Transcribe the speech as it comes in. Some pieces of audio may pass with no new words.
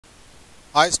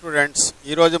Hi students,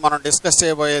 ఈరోజు మనం discuss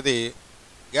చేయబోయేది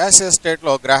గ్యాసియస్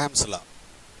స్టేట్లో గ్రాహమ్స్ లా.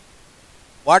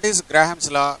 వాట్ ఈజ్ గ్రాహమ్స్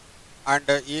లా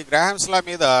అండ్ ఈ గ్రాహమ్స్ లా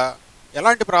మీద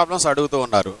ఎలాంటి ప్రాబ్లమ్స్ అడుగుతూ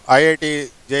ఉన్నారు IIT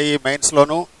JEE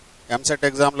మెయిన్స్లోను, ఎంసెట్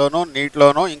ఎగ్జామ్లోను,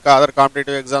 నీట్లోను, ఇంకా అదర్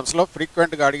కాంపిటేటివ్ ఎగ్జామ్స్లో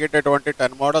ఫ్రీక్వెంట్గా అడిగేటటువంటి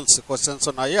 10 మోడల్స్ క్వశ్చన్స్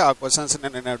ఉన్నాయి. ఆ క్వశ్చన్స్ని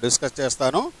నేను డిస్కస్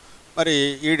చేస్తాను. మరి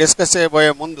ఈ డిస్కస్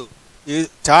చేయబోయే ముందు ఈ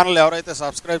ఛానల్ ఎవరైతే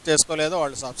సబ్స్క్రైబ్ చేసుకోలేదో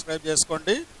వాళ్ళు సబ్స్క్రైబ్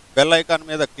చేసుకోండి, బెల్ ఐకాన్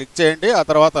మీద క్లిక్ చేయండి, ఆ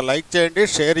తర్వాత లైక్ చేయండి,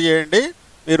 షేర్ చేయండి.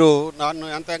 మీరు నన్ను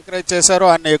ఎంత ఎంకరేజ్ చేశారో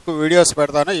అన్ని ఎక్కువ వీడియోస్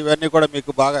పెడతాను. ఇవన్నీ కూడా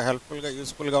మీకు బాగా హెల్ప్ఫుల్గా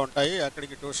యూస్ఫుల్గా ఉంటాయి.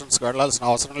 ఎక్కడికి ట్యూషన్స్కి వెళ్ళాల్సిన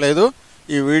అవసరం లేదు.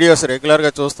 ఈ వీడియోస్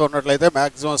రెగ్యులర్గా చూస్తున్నట్లయితే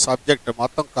మ్యాక్సిమం సబ్జెక్ట్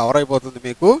మొత్తం కవర్ అయిపోతుంది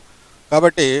మీకు.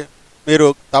 కాబట్టి మీరు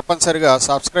తప్పనిసరిగా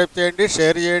సబ్స్క్రైబ్ చేయండి,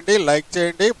 షేర్ చేయండి, లైక్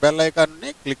చేయండి, బెల్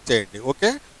ఐకాన్ని క్లిక్ చేయండి.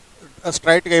 ఓకే,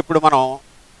 స్ట్రైట్గా ఇప్పుడు మనం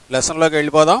లెసన్లోకి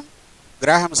వెళ్ళిపోదాం.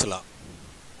 గ్రాహమ్స్ లా.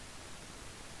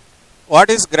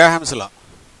 వాట్ ఈస్ గ్రాహమ్స్ లా?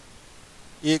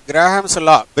 ఈ గ్రాహమ్స్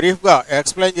లా బ్రీఫ్గా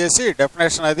ఎక్స్ప్లెయిన్ చేసి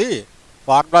డెఫినేషన్ అది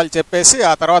ఫార్ములాలు చెప్పేసి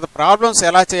ఆ తర్వాత ప్రాబ్లమ్స్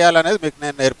ఎలా చేయాలనేది మీకు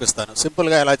నేను నేర్పిస్తాను.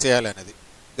 సింపుల్గా ఎలా చేయాలనేది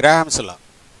గ్రాహమ్స్ లా.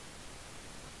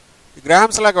 ఈ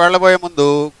గ్రాహమ్స్ లాకి వెళ్ళబోయే ముందు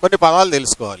కొన్ని పదాలు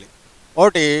తెలుసుకోవాలి.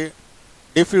 ఒకటి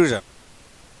డిఫ్యూజన్.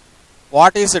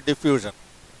 What is diffusion?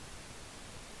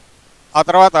 ఆ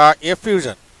తర్వాత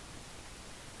ఎఫ్యూజన్.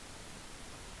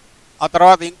 ఆ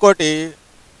తర్వాత ఇంకోటి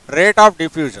rate of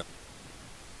diffusion.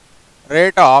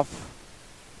 Rate of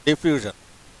diffusion.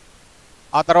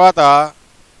 ఆ తర్వాత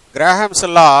గ్రాహమ్స్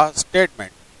లా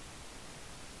స్టేట్మెంట్.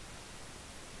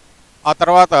 ఆ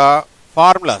తర్వాత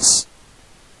ఫార్ములే.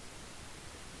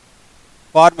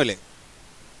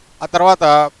 ఆ తర్వాత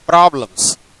ప్రాబ్లమ్స్,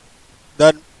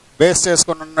 దాన్ని బేస్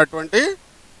చేసుకుని ఉన్నటువంటి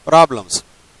ప్రాబ్లమ్స్,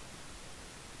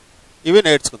 ఇవి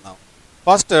నేర్చుకుందాం.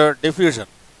 First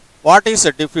diffusion. What is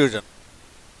diffusion?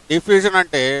 Diffusion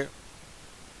అంటే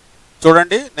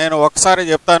చూడండి, నేను ఒకసారి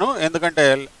చెప్తాను ఎందుకంటే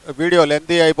వీడియో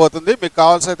లెంతీ అయిపోతుంది. మీకు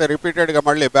కావాల్సైతే రిపీటెడ్గా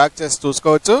మళ్ళీ బ్యాక్ చేసి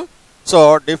చూసుకోవచ్చు. సో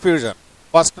డిఫ్యూజన్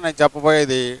ఫస్ట్ నేను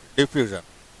చెప్పబోయేది diffusion.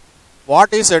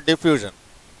 What is diffusion?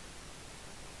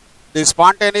 The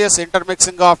spontaneous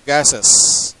intermixing of gases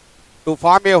to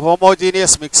form a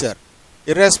homogeneous mixture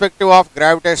irrespective of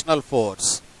gravitational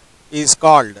force is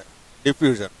called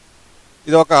diffusion.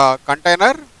 ఇది ఒక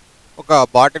కంటైనర్, ఒక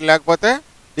బాటిల్, లేకపోతే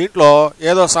దీంట్లో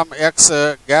ఏదో సమ్ ఎక్స్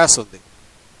గ్యాస్ ఉంది.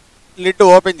 లిడ్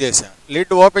ఓపెన్ చేశా.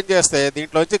 లిడ్ ఓపెన్ చేస్తే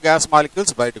దీంట్లోంచి గ్యాస్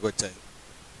మాలిక్యూల్స్ బయటకు వచ్చాయి.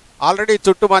 ఆల్రెడీ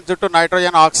మన చుట్టూ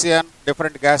నైట్రోజన్, ఆక్సిజన్,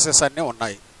 డిఫరెంట్ గ్యాసెస్ అన్నీ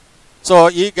ఉన్నాయి. సో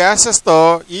ఈ గ్యాసెస్తో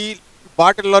ఈ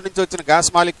బాటిల్లో నుంచి వచ్చిన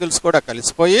గ్యాస్ మాలిక్యూల్స్ కూడా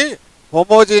కలిసిపోయి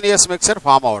హోమోజీనియస్ మిక్చర్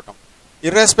ఫామ్ అవటం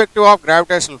irrespective of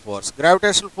gravitational force.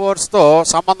 Gravitational ఫోర్స్తో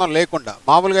సంబంధం లేకుండా,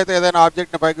 మామూలుగా అయితే ఏదైనా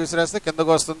ఆబ్జెక్ట్ని పైకి విసిరేస్తే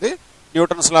కిందకు వస్తుంది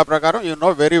న్యూటన్స్ లా ప్రకారం, యూ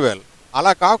నో వెరీ వెల్.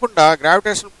 అలా కాకుండా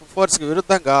గ్రావిటేషన్ ఫోర్స్కి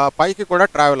విరుద్ధంగా పైకి కూడా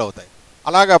ట్రావెల్ అవుతాయి.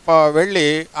 అలాగా వెళ్ళి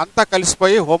అంతా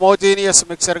కలిసిపోయి homogeneous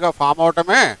మిక్చర్గా form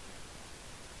అవటమే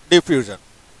diffusion.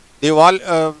 The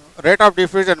rate of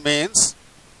diffusion means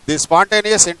the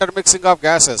spontaneous intermixing of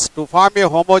gases to form a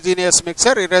homogeneous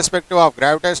mixture irrespective of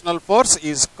gravitational force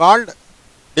is called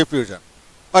diffusion.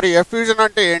 మరి ఎఫ్యూజన్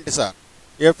అంటే ఏంటి sir?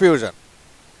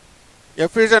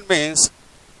 Effusion means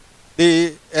the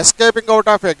escaping out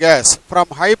of a gas from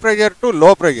high pressure to లో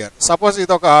pressure. Suppose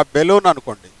ఇది ఒక balloon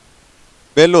అనుకోండి.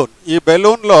 Balloon, ఈ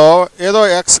బెలూన్లో ఏదో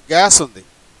X gas ఉంది.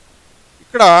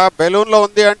 ఇక్కడ బెలూన్లో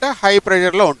ఉంది అంటే హై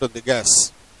ప్రెషర్లో ఉంటుంది గ్యాస్.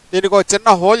 దీనికి ఒక చిన్న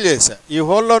హోల్ చేశా. ఈ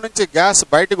హోల్లో నుంచి గ్యాస్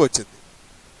బయటకు వచ్చింది.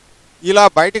 ఇలా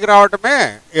బయటికి రావటమే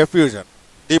effusion.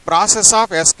 The process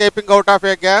of escaping out of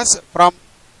a gas from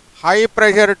high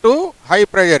pressure to high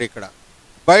pressure, ఇక్కడ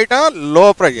బయట లో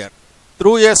pressure,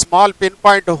 through a small pin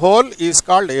point whole is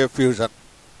called effusion.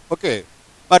 Okay,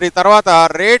 మరి తర్వాత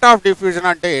రేట్ ఆఫ్ డిఫ్యూజన్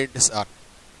అంటే ఏంటి sir?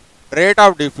 Rate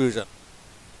of diffusion.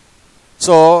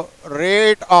 So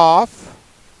rate of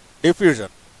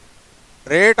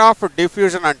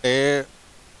diffusion అంటే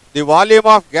the volume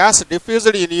of gas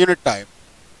diffused in unit time.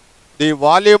 The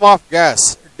volume of gas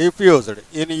diffused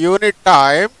in unit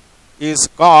time is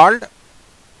called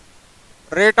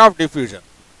rate of diffusion.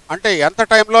 అంటే ఎంత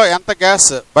టైంలో ఎంత gas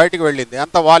బయటికి వెళ్ళింది,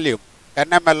 ఎంత volume, 10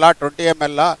 ml, 20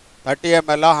 ml, 30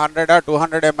 ml, 100,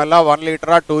 200 ml, 1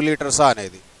 లీటరా, 2 లీటర్సా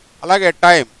అనేది. అలాగే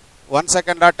టైం 1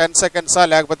 సెకండా, 10 సెకండ్సా,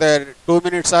 లేకపోతే 2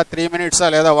 మినిట్సా, 3 మినిట్సా,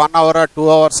 లేదా 1 అవరా, 2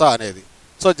 అవర్సా అనేది.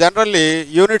 సో జనరల్లీ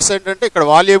యూనిట్స్ ఏంటంటే ఇక్కడ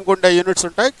వాల్యూమ్కి ఉండే యూనిట్స్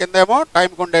ఉంటాయి, కిందేమో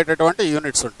టైంకి ఉండేటటువంటి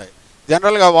యూనిట్స్ ఉంటాయి.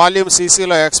 జనరల్గా వాల్యూమ్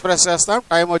సీసీలో ఎక్స్ప్రెస్ చేస్తాం,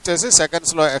 టైం వచ్చేసి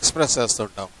సెకండ్స్లో ఎక్స్ప్రెస్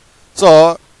చేస్తుంటాం. So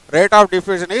rate of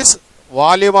diffusion is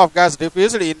volume of gas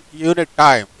diffused in unit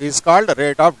time is called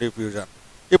rate of diffusion.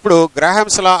 ఇప్పుడు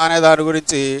గ్రాహమ్స్ లా అనే దాని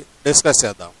గురించి డిస్కస్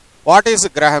చేద్దాం. వాట్ ఈజ్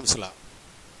గ్రాహమ్స్ లా?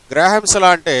 గ్రాహమ్స్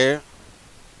లా అంటే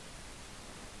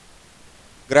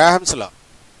Graham's law.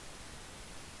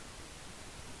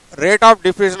 rate of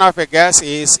diffusion of a gas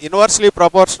is inversely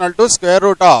proportional to square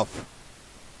root of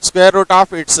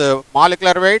its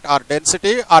molecular weight or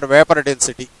density or vapor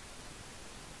density.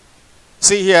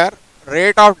 See here,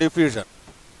 rate of diffusion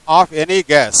of any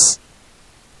gas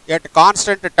at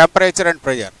constant temperature and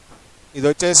pressure. ఇది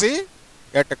వచ్చేసి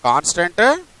at constant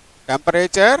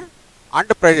temperature and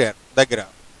pressure దగ్గర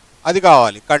అది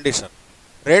కావాలి condition.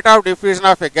 Rate of diffusion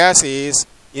of a gas is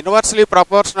inversely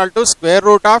proportional to square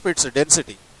root of its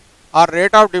density, or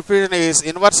rate of diffusion is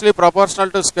inversely proportional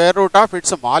to square root of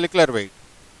its molecular weight,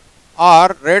 or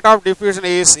rate of diffusion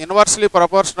is inversely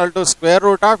proportional to square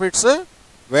root of its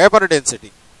vapor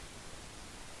density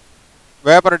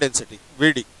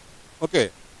VD. Okay,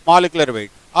 molecular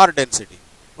weight or density.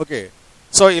 Okay,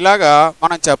 so ఇలాగా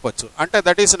మనం చెప్పొచ్చు. అంటే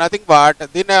that is nothing but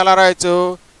దీన్ని ఎలా రాయొచ్చు,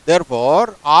 therefore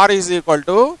r is equal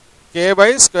to k by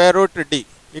square root d.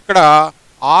 ఇక్కడ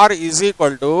r is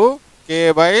equal to k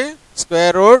by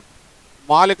square root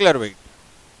molecular weight.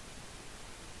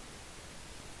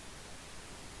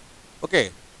 Okay,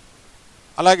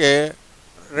 అలాగే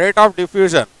rate of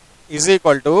diffusion is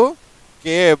equal to k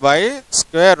by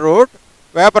square root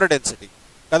vapour density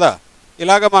కదా,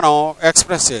 ఇలాగ మనం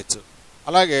express చేయొచ్చు.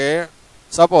 అలాగే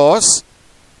suppose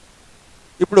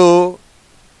ఇప్పుడు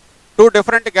 2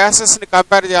 different గ్యాసెస్ని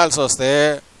compare చేయాల్సి వస్తే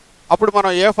అప్పుడు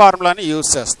మనం ఏ ఫార్ములాని యూజ్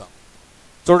చేస్తాం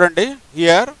చూడండి.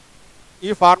 హియర్ ఈ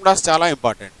ఫార్ములాస్ చాలా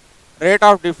important. Rate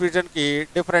of డిఫ్యూజన్కి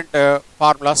different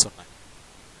formulas ఉన్నాయి.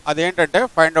 అదేంటంటే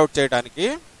ఫైండ్ అవుట్ చేయడానికి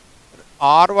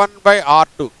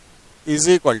R1/R2 ఈజ్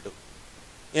ఈక్వల్ టు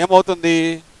ఏమవుతుంది,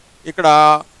 ఇక్కడ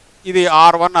ఇది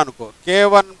R1 అనుకో,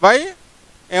 K1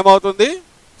 ఏమవుతుంది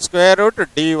స్క్వేర్ రూట్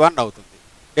D1 అవుతుంది.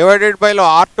 డివైడెడ్ బైలో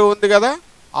R2 ఉంది కదా,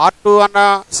 R2 అన్న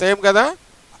సేమ్ కదా,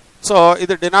 సో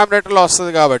ఇది డినామినేటర్లో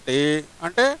వస్తుంది కాబట్టి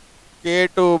అంటే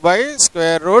K2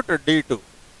 స్క్వేర్ రూట్ D2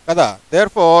 కదా.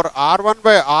 Therefore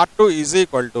R1/R2 is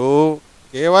equal to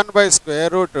K1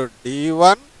 square root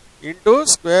D1 into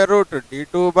square root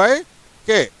D2/K.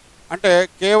 అంటే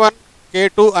K1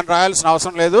 K2 అని రాయాల్సిన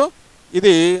అవసరం లేదు,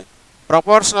 ఇది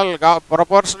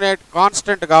ప్రపోర్షనేట్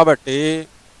కాన్స్టెంట్ కాబట్టి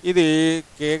ఇది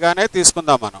కేగానే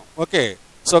తీసుకుందాం మనం. ఓకే,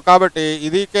 సో కాబట్టి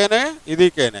ఇది కేనే,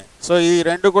 సో ఈ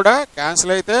రెండు కూడా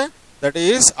క్యాన్సిల్ అయితే that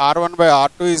is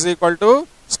R1/R2 is equal to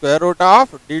square root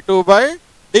of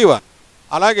D2/D1.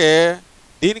 అలాగే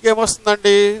దీనికి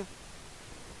ఏమొస్తుందండి,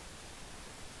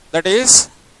 that is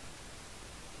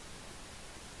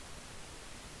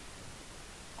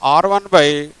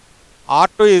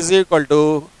R1/R2 is equal to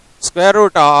square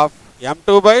root of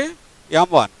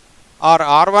M2/M1, or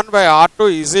R1/R2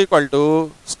 is equal to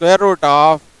square root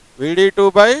of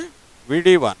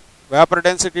VD2/VD1, vapor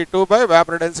density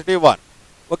 2/vapor density 1.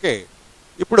 Okay,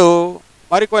 ఇప్పుడు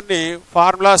మరికొన్ని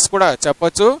formulas కూడా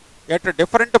చెప్పొచ్చు. At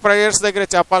different pressures దగ్గర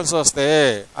చెప్పాల్సి వస్తే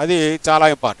అది చాలా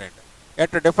important.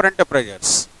 At different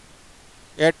pressures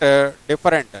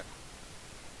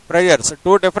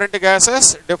 2 different gases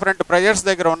different pressures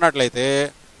దగ్గర ఉన్నట్లయితే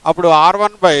అప్పుడు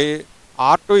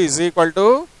R1/R2 is equal to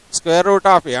square root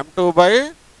of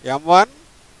M2/M1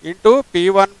 into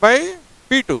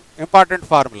P1/P2. Important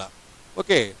formula.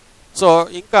 Okay, so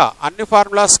ఇంకా అన్ని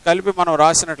ఫార్ములాస్ కలిపి మనం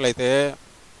రాసినట్లయితే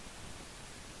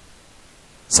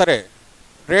సరే,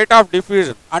 రేట్ ఆఫ్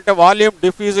డిఫ్యూజన్ అంటే volume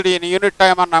diffused in unit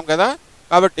time అన్నాం కదా,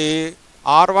 కాబట్టి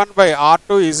R1/R2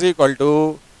 is equal to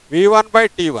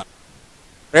V1/T1,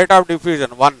 rate of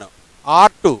diffusion 1.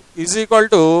 R2 is equal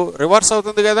to reverse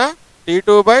అవుతుంది కదా,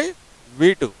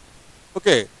 T2/V2.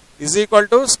 Okay, is equal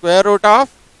to square root of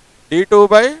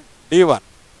D2/D1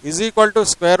 is equal to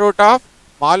square root of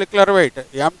molecular weight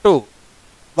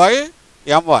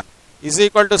M2/M1 is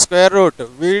equal to square root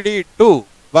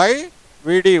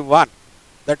VD2/VD1.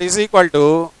 That is equal to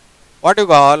what you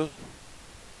call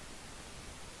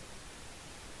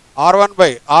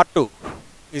R1/R2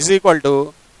 is equal to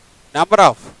number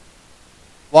of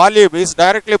volume is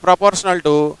directly proportional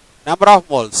to number of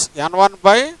moles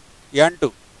N1/N2,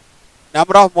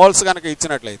 number of moles కనుక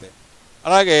ఇచ్చినట్లయితే.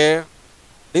 అలాగే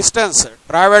distance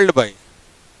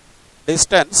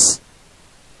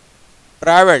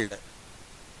travelled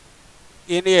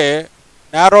in a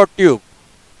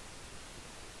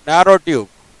narrow tube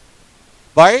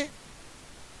by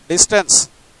distance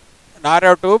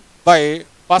narrow tube by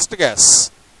first gas.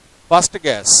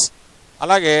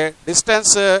 అలాగే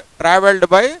distance travelled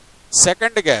by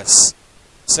second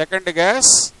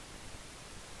gas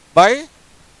by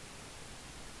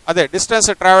అదే distance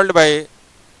travelled by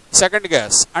second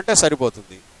gas అంటే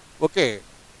సరిపోతుంది. Okay,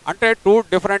 అంటే 2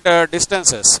 different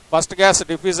distances, first gas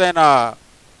diffuse అయిన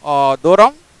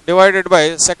దూరం divided by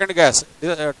second gas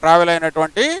travel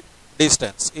అయినటువంటి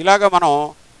distance. ఇలాగ మనం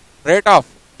రేట్ ఆఫ్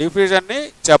డిఫ్యూజన్ని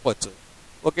చెప్పొచ్చు.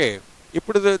 ఓకే,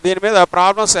 ఇప్పుడు దీని మీద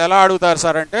ప్రాబ్లమ్స్ ఎలా అడుగుతారు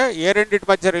సార్ అంటే ఏ రెండింటి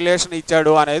మధ్య రిలేషన్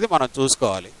ఇచ్చాడు అనేది మనం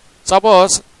చూసుకోవాలి.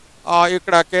 సపోజ్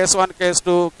ఇక్కడ కేస్ 1 కేస్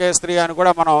 2 కేస్ 3 అని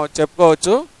కూడా మనం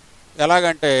చెప్పుకోవచ్చు.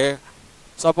 ఎలాగంటే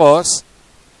సపోజ్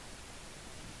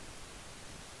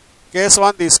కేస్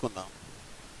 1 తీసుకుందాం.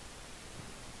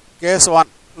 Case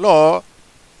 1లో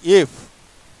if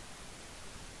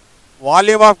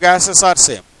volume of gases are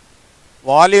same,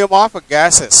 volume of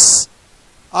gases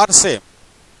are same,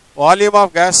 volume of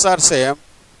gases are same,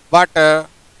 but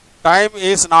time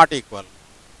is not equal.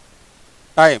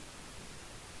 Time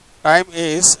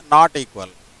is not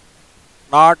equal.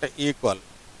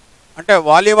 అంటే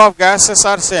volume of gases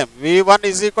are same, V1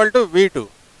 is equal to V2,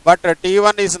 but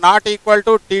T1 is not equal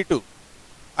to T2.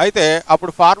 అయితే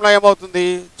అప్పుడు formula ఏమవుతుంది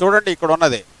చూడండి, ఇక్కడ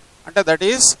ఉన్నది అంటే that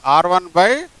is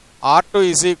R1/R2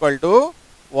 is equal to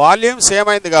volume same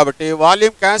అయింది కాబట్టి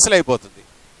వాల్యూమ్ క్యాన్సిల్ అయిపోతుంది.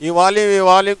 ఈ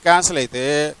వాల్యూమ్ క్యాన్సిల్ అయితే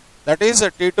దట్ ఈస్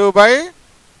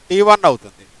T2/T1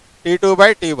 అవుతుంది.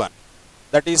 T2/T1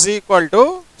 that is equal to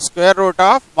square root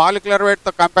of molecular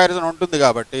వెయిట్తో comparison ఉంటుంది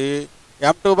కాబట్టి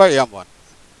M2/M1.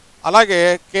 అలాగే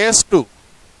case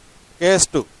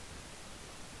 2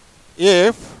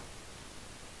 if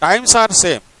times are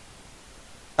same,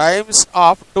 times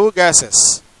of two gases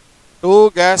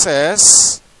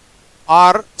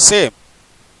are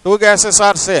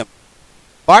same,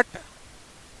 but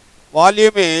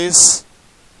volume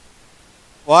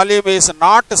is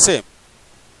not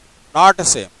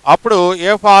same. అప్పుడు ఏ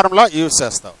formula use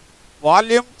చేస్తాం?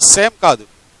 Volume same కాదు.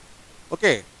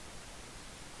 Okay,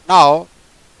 now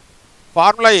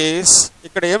formula is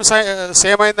ఇక్కడ ఏం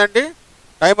same అయిందండి?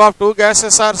 Time of two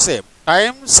gases are same,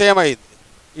 time same అయింది.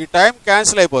 ఈ time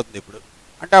cancel అయిపోతుంది ఇప్పుడు.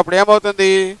 అంటే అప్పుడు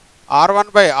ఏమవుతుంది?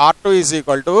 R1/R2 is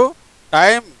equal to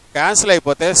time cancel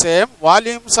అయిపోతే same,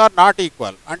 volumes are not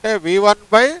equal అంటే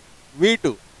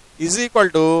V1/V2 is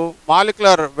equal to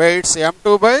molecular weights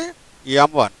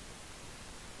M2/M1.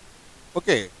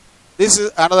 Okay, this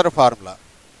is another formula.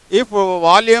 If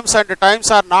volumes and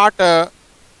times are not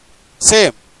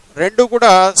same, రెండు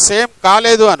కూడా same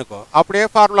కాలేదు అనుకో, అప్పుడు ఏ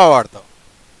formula వాడతాం?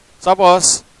 Suppose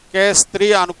case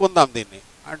 3 అనుకుందాం దీన్ని.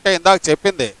 అంటే ఇందాక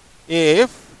చెప్పింది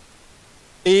ఇఫ్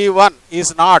T1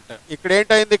 ఈజ్ నాట్, ఇక్కడ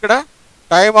ఏంటైంది? ఇక్కడ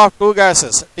time of two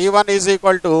gases T1 is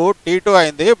equal to T2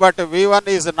 అయింది, but V1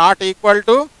 is not equal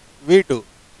to V2.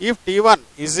 If T1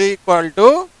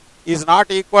 is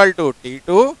not equal to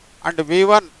T2 and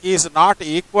V1 is not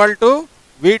equal to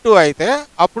V2 అయితే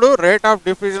అప్పుడు rate of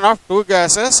diffusion of two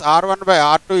gases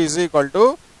R1/R2 is equal to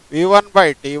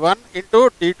V1/T1 into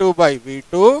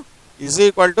T2/V2 is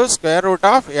equal to square root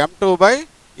of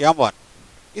M2/M1.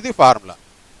 ఇది formula.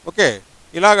 Okay,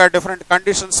 ఇలాగా different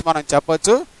conditions మనం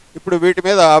చెప్పొచ్చు. ఇప్పుడు వీటి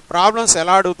మీద problems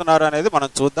ఎలా అడుగుతున్నారు అనేది మనం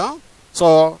చూద్దాం. సో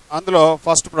అందులో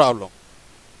first problem,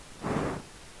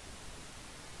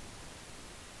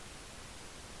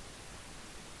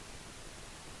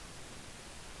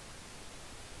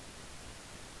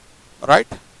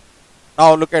 right? Now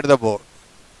look at the board.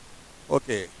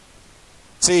 Okay,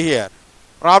 see here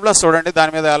problems చూడండి,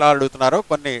 దాని మీద ఎలా అడుగుతున్నారో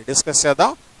కొన్ని డిస్కస్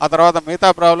చేద్దాం. ఆ తర్వాత మిగతా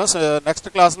ప్రాబ్లమ్స్ నెక్స్ట్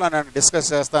క్లాస్లో నేను డిస్కస్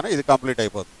చేస్తాను. ఇది కంప్లీట్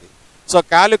అయిపోతుంది. So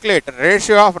calculate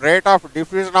ratio of rate of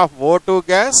diffusion of O2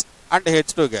 gas and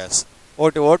H2 gas.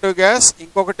 ఒకటి O2 గ్యాస్,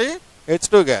 ఇంకొకటి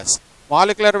H2 gas.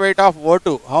 Molecular weight of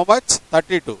O2 how much?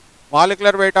 32.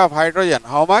 Molecular weight of hydrogen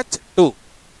how much? 2.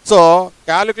 So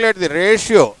calculate the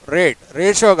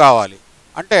ratio కావాలి.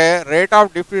 అంటే rate of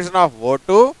diffusion of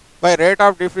O2 by rate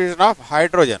of diffusion of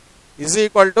hydrogen is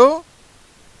equal to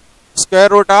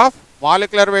square root of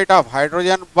molecular weight of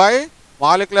hydrogen by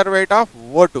molecular weight of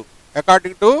O2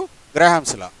 according to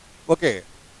గ్రాహమ్స్ law. Okay,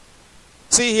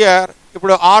 see here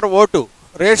ఇప్పుడు RO2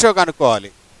 ratio కనుక్కోవాలి.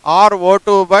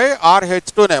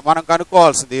 RO2/RH2నే మనం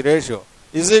కనుక్కోవాల్సింది. ఈ ratio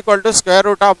is equal to square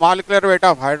root of molecular weight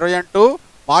of hydrogen to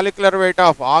molecular weight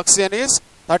of oxygen is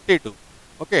 32.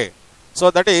 Okay, so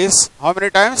that is how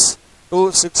many times?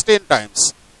 16 times.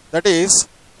 That is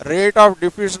rate of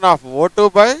diffusion of O2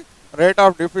 by rate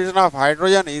of diffusion of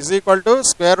hydrogen is equal to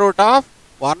square root of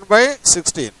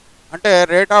 1/16. అంటే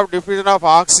rate of diffusion of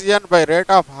oxygen by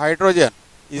rate of hydrogen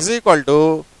is equal to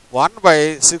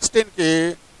 1/16కి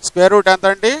square root ఎంత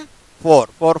అండి? 4.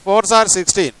 4 4s are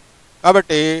 16.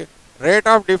 కాబట్టి rate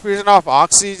of diffusion of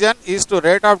oxygen is to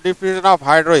rate of diffusion of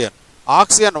hydrogen.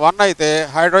 Oxygen 1 అయితే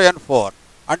hydrogen 4.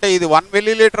 అంటే ఇది 1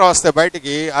 millilitre వస్తే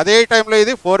బయటికి, అదే టైంలో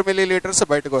ఇది 4 మిల్లీలీటర్స్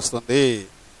బయటకు వస్తుంది.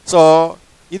 సో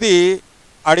ఇది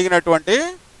అడిగినటువంటి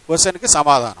క్వశ్చన్కి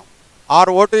సమాధానం.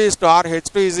 RO2 is to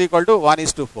RH2 is equal to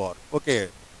 1:4. Okay,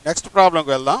 next ప్రాబ్లంకి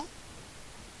వెళ్దాం.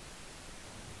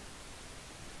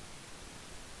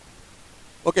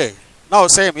 ఓకే, నౌ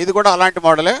సేమ్ ఇది కూడా అలాంటి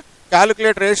మోడలే.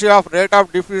 Calculate ratio of rate of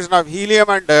diffusion of helium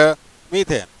and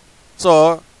methane. So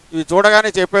ఇవి చూడగానే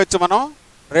చెప్పవచ్చు మనం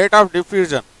rate of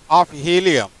diffusion of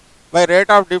helium by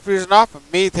rate of diffusion of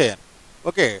methane,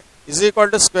 okay, is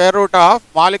equal to square root of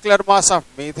molecular mass of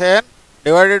methane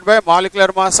divided by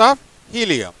molecular mass of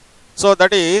helium. So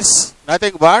that is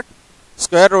nothing but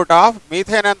square root of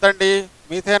methane ఎంతండి,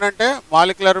 methane అంటే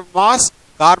molecular mass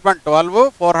carbon 12,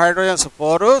 4 hydrogens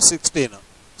 4,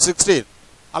 16.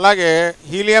 అలాగే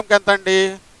హీలియంకి ఎంతండి,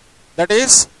 that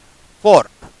is 4.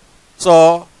 So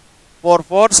 4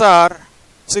 4s are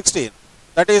 16,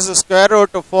 that is square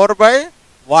root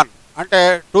 4/1. అంటే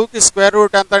 2కి square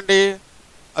root ఎంతండి,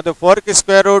 అది 4కి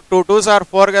square root 2 2s are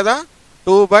 4 కదా,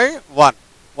 2/1.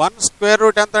 1 స్క్వేర్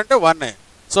రూట్ ఎంత అంటే 1.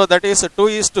 So that is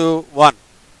 2:1.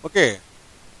 Okay,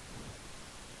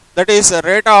 that is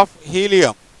rate of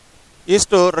helium is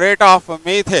to rate of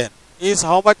methane is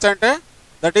how much అంటే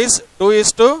that is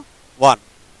 2:1.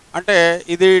 అంటే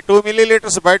ఇది 2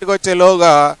 milliliters బయటకు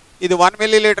వచ్చేలోగా ఇది 1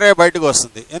 milliliter బయటకు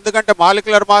వస్తుంది. ఎందుకంటే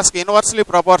మాలిక్యులర్ మాస్కి ఇన్వర్స్లీ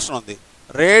ప్రపోర్షన్ ఉంది.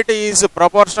 Rate is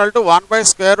proportional to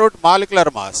 1/√,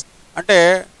 molecular mass. అంటే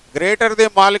greater the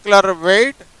molecular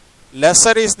weight,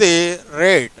 lesser is the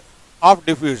rate of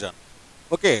diffusion.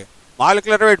 Okay,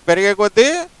 molecular weight పెరిగే కొద్దీ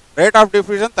రేట్ ఆఫ్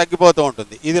డిఫ్యూజన్ తగ్గిపోతూ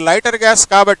ఉంటుంది. ఇది లైటర్ గ్యాస్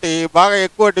కాబట్టి బాగా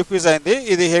ఎక్కువ డిఫ్యూజ్ అయింది.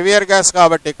 ఇది హెవియర్ గ్యాస్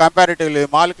కాబట్టి కంపారిటివ్లీ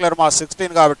మాలిక్యులర్ మాస్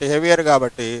 16 కాబట్టి హెవియర్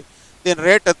కాబట్టి దీని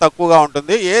రేట్ తక్కువగా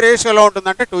ఉంటుంది. ఏ రేషియోలో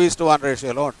ఉంటుందంటే 2:1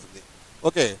 రేషియోలో ఉంటుంది.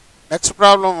 ఓకే, నెక్స్ట్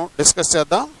ప్రాబ్లం డిస్కస్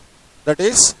చేద్దాం. That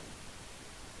is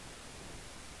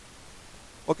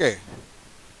okay,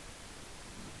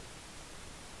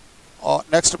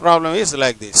 next problem is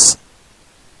like this.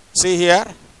 See here,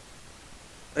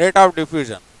 rate of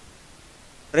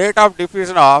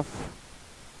diffusion of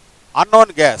unknown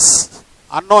gas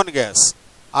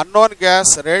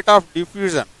rate of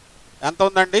diffusion ఎంత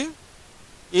ఉందండి,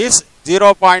 ఈజ్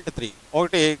 0.3.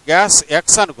 ఒకటి గ్యాస్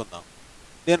ఎక్స్ అనుకుందాం.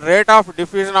 దీని rate of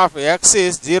diffusion of X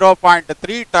is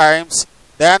 0.3 times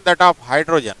than that of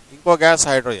hydrogen. ఇంకో gas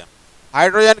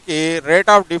హైడ్రోజన్కి rate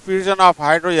of diffusion of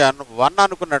hydrogen 1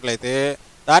 అనుకున్నట్లయితే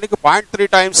దానికి 0.3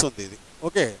 times ఉంది ఇది.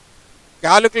 Okay,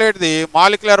 calculate the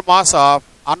molecular mass of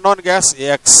unknown gas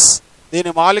X.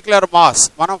 దీని మాలిక్యులర్ మాస్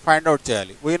మనం find out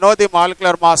చేయాలి. We know the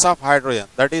molecular mass of hydrogen,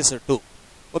 that is 2.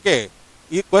 Okay,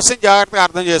 ఈ question జాగ్రత్తగా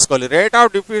అర్థం చేసుకోవాలి. Rate of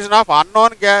diffusion of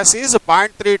unknown gas is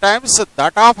 0.3 times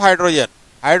that of hydrogen.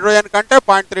 Hydrogen కంటే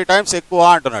 0.3 times ఎక్కువ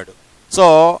అంటున్నాడు. సో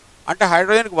అంటే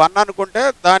హైడ్రోజన్కి 1 అనుకుంటే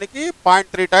దానికి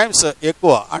 0.3 times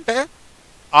ఎక్కువ. అంటే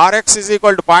ఆర్ఎక్స్ ఈజ్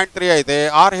ఈక్వల్ టు 0.3 అయితే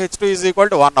ఆర్హెచ్2 ఈజ్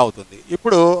ఈక్వల్ టు 1 అవుతుంది.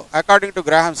 ఇప్పుడు according to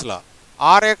గ్రాహమ్స్ law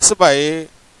RX by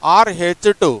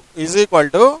ఆర్హెచ్2 is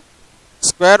equal to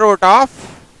square root of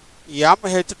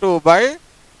ఎంహెచ్2 by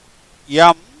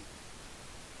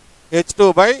ఎంహెచ్2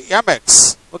 by MX.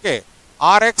 Okay,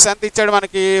 RX ఎంత ఇచ్చాడు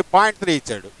మనకి, 0.3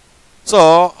 ఇచ్చాడు. సో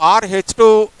ఆర్హెచ్2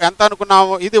 ఎంత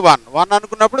అనుకున్నాము, ఇది 1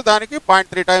 అనుకున్నప్పుడు దానికి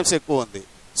 0.3 times ఎక్కువ ఉంది.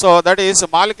 So that is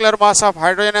molecular mass of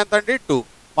hydrogen ఎంత అండి, 2.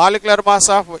 మాలిక్యులర్ మాస్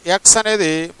ఆఫ్ ఎక్స్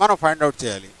అనేది మనం ఫైండ్ అవుట్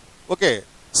చేయాలి. Okay,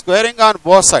 squaring on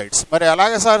both sides. మరి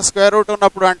అలాగే సార్ స్క్వేర్ రూట్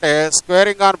ఉన్నప్పుడు అంటే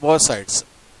squaring on both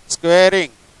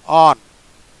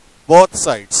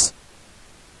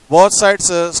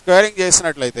sides squaring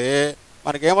చేసినట్లయితే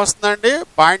మనకేమొస్తుందండి,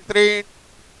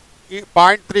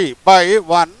 0.3 by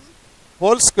 1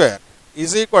 whole square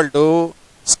is equal to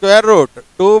square root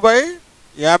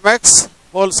 2/mx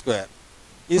whole square.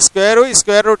 ఈ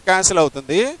స్క్వేర్ రూట్ క్యాన్సిల్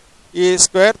అవుతుంది. ఈ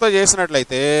స్క్వేర్తో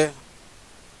చేసినట్లయితే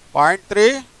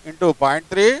 0.3 into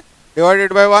 0.3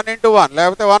 డివైడెడ్ బై 1 into 1,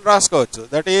 లేకపోతే 1 రాసుకోవచ్చు.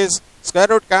 That is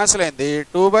square root cancel అయింది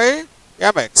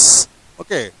 2/mx.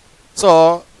 Okay, so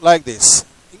like this.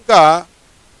 ఇంకా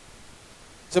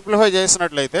simplify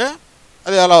చేసినట్లయితే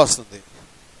అది ఎలా వస్తుంది,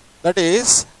 that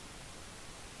is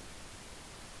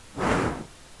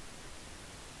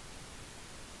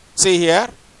see here,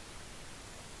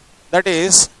 that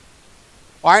is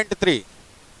 0.3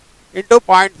 into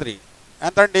 0.3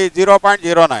 ఎంతండి,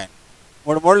 0.09.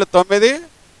 3 3 9,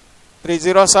 3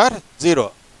 zeros are 0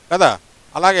 కదా.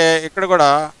 అలాగే ఇక్కడ కూడా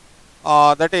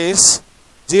that is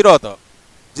 0తో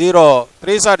 0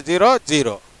 3s are 0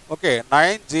 0. Okay,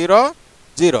 9 0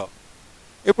 0.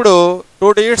 ఇప్పుడు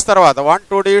 2 digits తర్వాత 1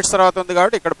 2 digits తర్వాత ఉంది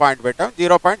కాబట్టి ఇక్కడ పాయింట్ పెట్టాం,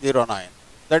 0.09.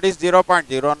 That is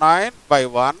 0.09 by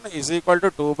 1 is equal to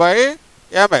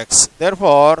 2/mx.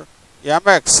 Therefore,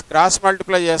 mx cross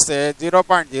multiply చేస్తే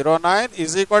 0.09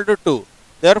 is equal to 2.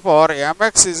 Therefore,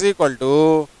 mx is equal to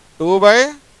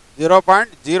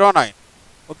 2/0.09.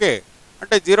 Okay,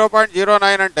 అంటే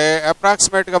 0.09 అంటే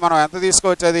అప్రాక్సిమేట్గా మనం ఎంత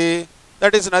తీసుకోవచ్చు, అది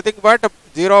దట్ ఈస్ నథింగ్ బట్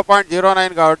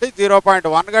 0.09 కాబట్టి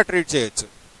 0.1గా ట్రీట్ చేయొచ్చు.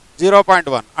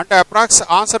 0.1 అంటే అప్రాక్స్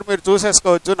ఆన్సర్ మీరు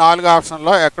చూసేసుకోవచ్చు 4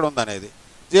 ఆప్షన్లో ఎక్కడ ఉందనేది.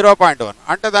 0.1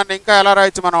 అంటే దాన్ని ఇంకా ఎలా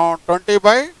రాయొచ్చు మనం 20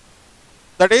 by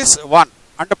దట్ ఈస్ 1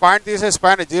 అంటే పాయింట్ తీసేసి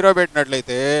పైన 0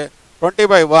 పెట్టినట్లయితే 20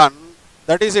 by 1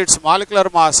 that is its molecular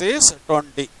mass is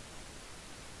 20.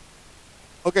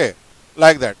 Okay,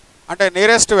 like that. అంటే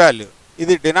నియరెస్ట్ వాల్యూ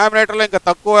ఇది డినామినేటర్లో ఇంకా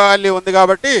తక్కువ వాల్యూ ఉంది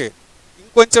కాబట్టి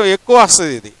ఇంకొంచెం ఎక్కువ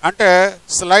వస్తుంది ఇది, అంటే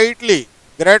స్లైట్లీ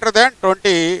గ్రేటర్ దాన్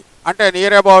 20 అంటే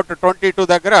నియర్ అబౌట్ 22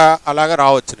 దగ్గర అలాగా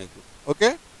రావచ్చు నీకు. Okay,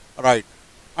 right.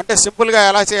 అంటే సింపుల్గా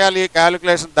ఎలా చేయాలి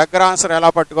క్యాలిక్యులేషన్, దగ్గర ఆన్సర్ ఎలా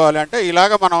పట్టుకోవాలి అంటే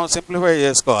ఇలాగ మనం సింప్లిఫై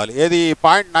చేసుకోవాలి. ఏది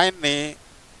 0.9ని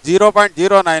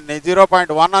 0.09ని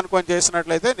 0.1 అనుకొని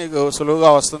చేసినట్లయితే నీకు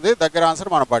సులువుగా వస్తుంది, దగ్గర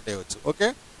ఆన్సర్ మనం పట్టేయవచ్చు. ఓకే,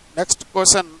 నెక్స్ట్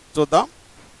క్వశ్చన్ చూద్దాం.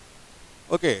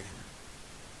 ఓకే,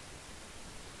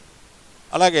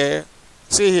 అలాగే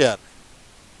సి హియర్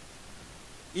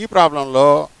ఈ ప్రాబ్లంలో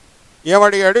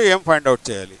ఏమడిగాడు, ఏం ఫైండ్ అవుట్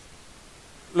చేయాలి.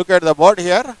 Look at the board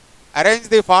here. Arrange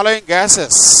the following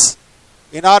gases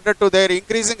in order to their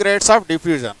increasing rates of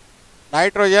diffusion: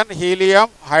 nitrogen, helium,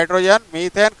 hydrogen,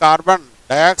 methane, carbon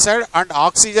dioxide and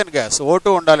oxygen gas.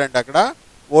 O2 ఉండాలండి అక్కడ,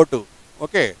 O2.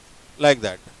 Okay, like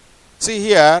that. See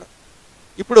here,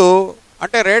 ఇప్పుడు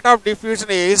అంటే rate of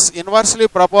diffusion is inversely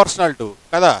proportional to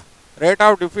కదా, rate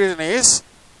of diffusion is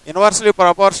inversely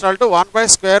proportional to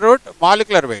 1/√,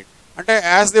 molecular weight. అంటే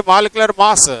as the molecular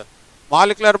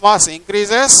mass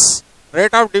increases,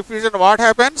 rate of diffusion what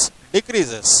happens,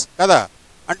 decreases కదా.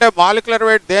 అంటే molecular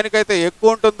weight దేనికైతే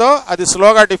ఎక్కువ ఉంటుందో అది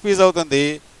స్లోగా డిఫ్యూజ్ అవుతుంది,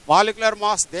 మాలిక్యులర్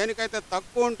మాస్ దేనికైతే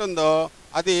తక్కువ ఉంటుందో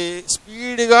అది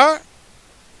స్పీడ్గా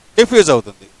డిఫ్యూజ్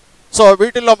అవుతుంది. సో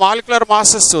వీటిల్లో మాలిక్యులర్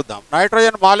మాసెస్ చూద్దాం.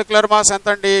 నైట్రోజన్ మాలిక్యులర్ మాస్ ఎంత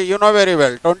అండి, you know very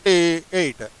well,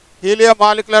 28. Helium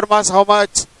molecular mass how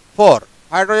much, 4.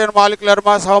 Hydrogen molecular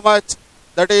mass how much,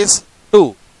 that is 2.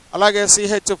 అలాగే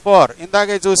CH4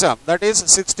 ఇందాకే చూసాం, దట్ ఈస్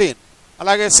 16.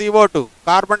 అలాగే CO2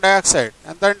 కార్బన్ డైఆక్సైడ్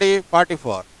ఎంత అండి,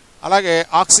 44. అలాగే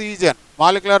ఆక్సిజన్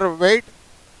మాలిక్యులర్ వెయిట్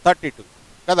 32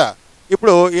 కదా.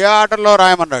 ఇప్పుడు ఏ ఆర్డర్లో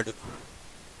రాయమన్నాడు,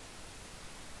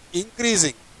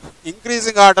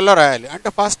 ఇంక్రీజింగ్ ఆర్డర్లో రాయాలి. అంటే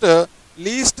ఫస్ట్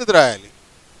లీస్ట్ రాయాలి.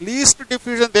 లీస్ట్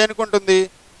డిఫ్యూజన్ దేనికి ఉంటుంది,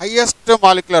 హైయెస్ట్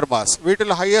మాలిక్యులర్ మాస్.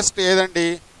 వీటిలో హైయెస్ట్ ఏదండి,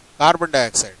 కార్బన్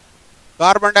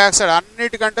డైఆక్సైడ్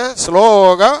అన్నిటికంటే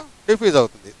స్లోగా డిఫ్యూజ్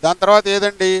అవుతుంది. దాని తర్వాత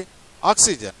ఏదండి,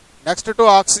 ఆక్సిజన్. నెక్స్ట్ టు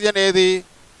ఆక్సిజన్ ఏది,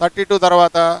 32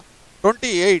 తర్వాత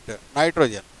 28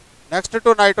 నైట్రోజన్. నెక్స్ట్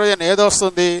టు నైట్రోజన్ ఏది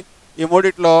వస్తుంది ఈ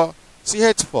మూడిట్లో,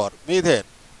 CH4 methane.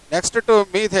 Next to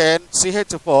methane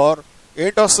CH4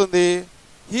 ఏంటి వస్తుంది,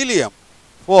 హీలియం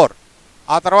 4.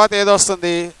 ఆ తర్వాత ఏది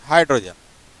వస్తుంది, హైడ్రోజన్.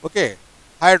 ఓకే,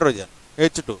 హైడ్రోజన్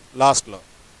H2 లాస్ట్లో.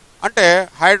 అంటే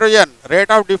hydrogen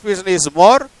rate of diffusion is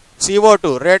more,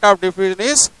 CO2 rate of diffusion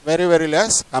is very very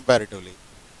less comparatively.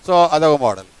 So అదొక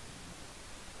మోడల్.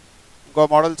 ఇంకో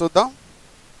మోడల్ చూద్దాం.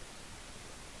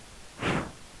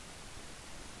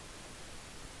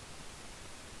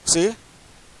 See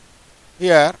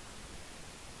here,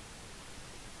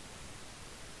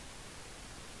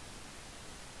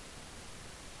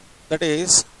 that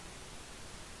is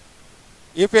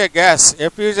if a gas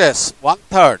effuses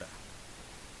 1/3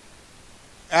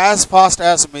 as fast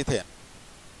as methane,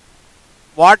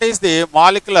 what is the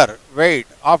molecular weight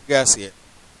of gas A?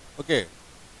 Okay,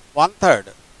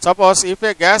 1/3. Suppose if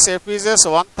a gas effuses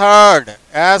 1/3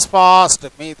 as fast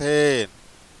methane,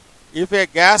 if A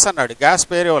gas అన్నాడు, gas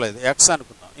పేరు ఇవ్వలేదు, X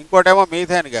అనుకుందాం. ఇంకోటేమో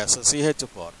methane gas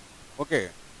CH4. Okay,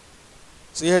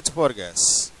 CH4 gas.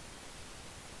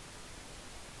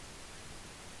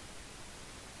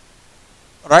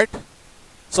 Right.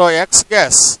 So X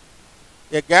gas,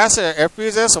 ఏ gas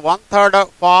ఎఫ్యూజెస్ 1/3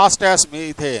 fast as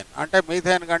methane, అంటే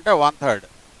methane కంటే 1/3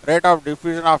 rate of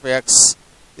diffusion of X.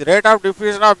 The rate of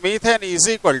diffusion of methane is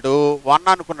equal to 1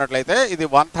 అనుకున్నట్లయితే ఇది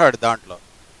 1/3 దాంట్లో.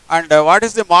 And what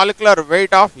is the molecular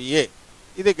weight of ఏ,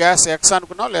 ఇది gas X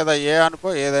అనుకున్నాం లేదా ఏ అనుకో,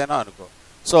 ఏదైనా అనుకో.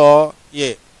 So A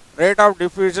rate of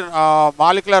diffusion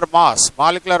molecular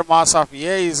mass of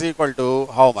A is equal to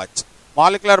how much,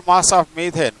 molecular mass of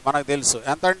methane మనకు తెలుసు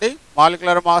ఎంత అండి,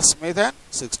 molecular mass methane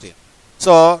 16.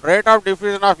 So rate of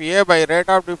diffusion of A by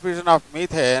rate of diffusion of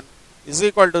methane is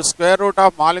equal to square root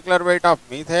of molecular weight of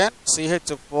methane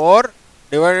CH4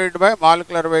 divided by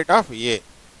molecular weight of A,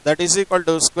 that is equal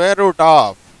to square root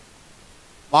of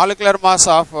molecular mass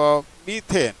of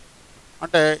methane.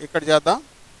 అంటే ఇక్కడ చేద్దాం.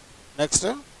 Next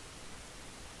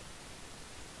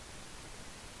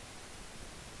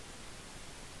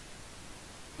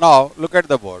now look at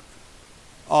the board.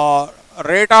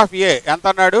 Rate of ఏ ఎంత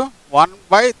అన్నాడు,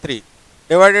 1/3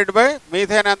 divided by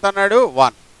methane ఎంత అన్నాడు,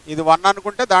 1. ఇది 1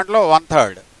 అనుకుంటే దాంట్లో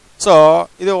 1/3. సో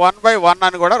ఇది 1/1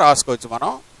 అని కూడా రాసుకోవచ్చు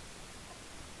మనం.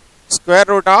 Square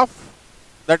root of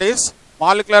that is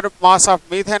molecular mass of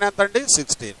methane ఎంత అండి,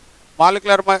 16.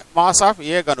 మాలిక్యులర్ మాస్ ఆఫ్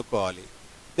ఏ కనుక్కోవాలి.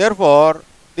 దేర్ఫోర్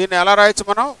దీన్ని ఎలా రాయొచ్చు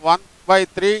మనం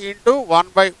 1/3 ఇంటూ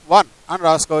 1/1 అని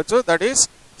రాసుకోవచ్చు. That is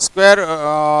square,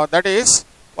 that is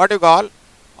what you call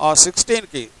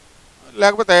 16కి.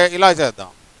 లేకపోతే ఇలా చేద్దాం,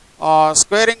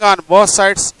 స్క్వేరింగ్ ఆన్ బోత్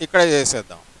సైడ్స్ ఇక్కడే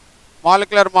చేసేద్దాం.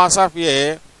 Molecular mass of A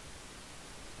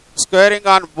squaring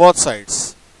on both sides.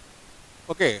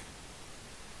 Okay,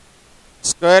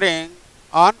 squaring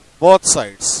on both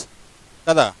sides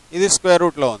కదా, ఇది స్క్వేర్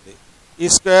రూట్లో ఉంది. ఈ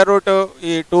స్క్వేర్ రూట్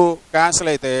ఈ 2 క్యాన్సిల్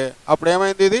అయితే అప్పుడు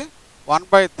ఏమైంది, ఇది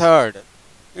 1/3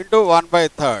 ఇంటూ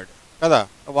 1/3 కదా.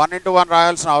 1 ఇంటూ 1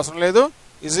 రాయాల్సిన అవసరం లేదు.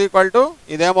 Is equal to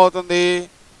ఇదేమవుతుంది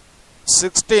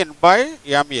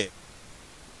 16/MA.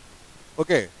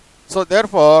 Okay, so there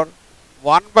four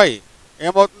 1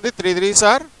 ఏమవుతుంది 3 3s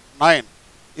are 9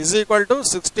 is equal to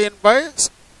 16 by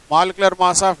molecular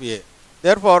mass of A.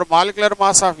 Therefore molecular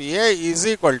mass of A is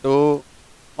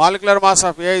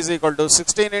equal to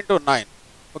 16 into 9.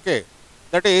 Okay,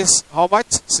 that is how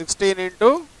much? 16 into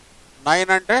 9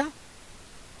 అంటే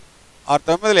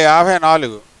 9 54, 9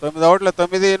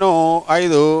 ఒకటి 9 ను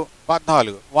 5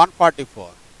 14,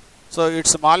 144. So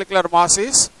its molecular mass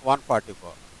is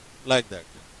 144, like that.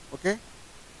 Okay,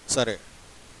 సరే,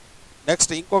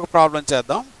 next ఇంకొక problem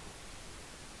చేద్దాం.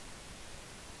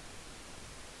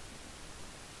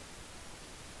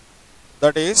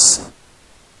 That is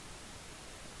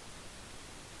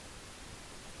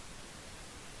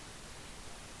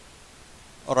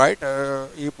right.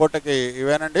 ఈ పూటకి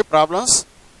ఇవేనండి problems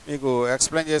మీకు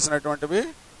ఎక్స్ప్లెయిన్ చేసినటువంటివి.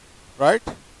 రైట్,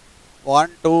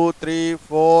 1 2 3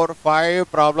 4 5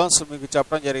 ప్రాబ్లమ్స్ మీకు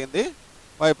చెప్పడం జరిగింది.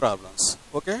 5 ప్రాబ్లమ్స్.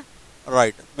 Okay,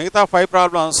 right. మిగతా 5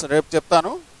 ప్రాబ్లమ్స్ రేపు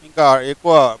చెప్తాను. ఇంకా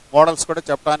ఎక్కువ మోడల్స్ కూడా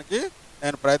చెప్పడానికి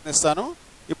నేను ప్రయత్నిస్తాను.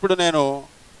 ఇప్పుడు నేను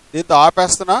దీంతో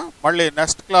ఆపేస్తున్నా. మళ్ళీ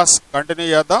నెక్స్ట్ క్లాస్ కంటిన్యూ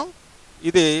చేద్దాం.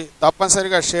 ఇది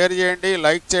తప్పనిసరిగా షేర్ చేయండి,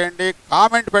 లైక్ చేయండి,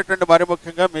 కామెంట్ పెట్టండి. మరి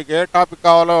ముఖ్యంగా మీకు ఏ టాపిక్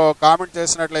కావాలో కామెంట్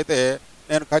చేసినట్లయితే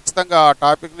నేను ఖచ్చితంగా ఆ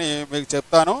టాపిక్ని మీకు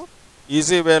చెప్తాను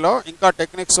ఈజీ వేలో. ఇంకా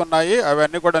టెక్నిక్స్ ఉన్నాయి,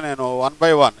 అవన్నీ కూడా నేను 1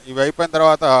 by 1 ఇవి అయిపోయిన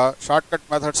తర్వాత షార్ట్ కట్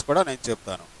మెథడ్స్ కూడా నేను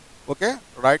చెప్తాను. Okay,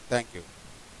 right, thank you.